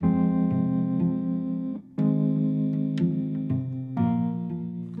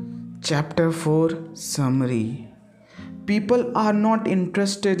Chapter 4 Summary. People are not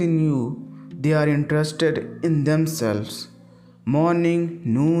interested in you, they are interested in themselves. Morning,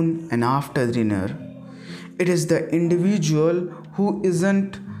 noon, and after dinner. It is the individual who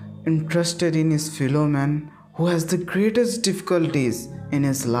isn't interested in his fellow man who has the greatest difficulties in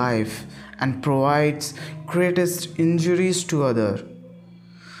his life and provides greatest injuries to others.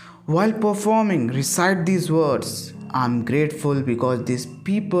 While performing, recite these words. I'm grateful because these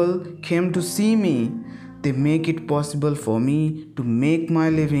people came to see me. They make it possible for me to make my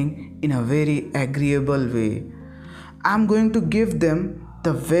living in a very agreeable way. I'm going to give them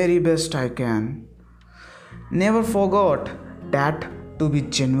the very best I can. Never forgot that to be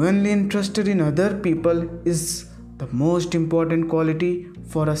genuinely interested in other people is the most important quality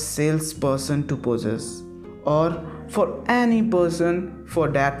for a salesperson to possess, or for any person for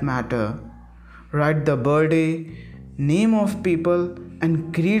that matter. Write the birthday, name of people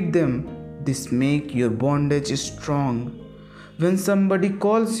and greet them. This make your bondage strong. When somebody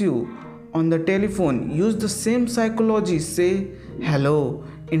calls you on the telephone, use the same psychology. Say hello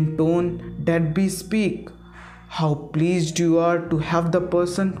in tone that be speak how pleased you are to have the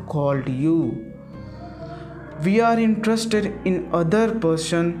person called you. We are interested in other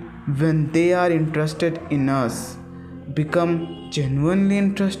person when they are interested in us. Become genuinely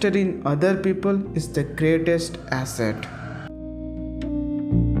interested in other people is the greatest asset.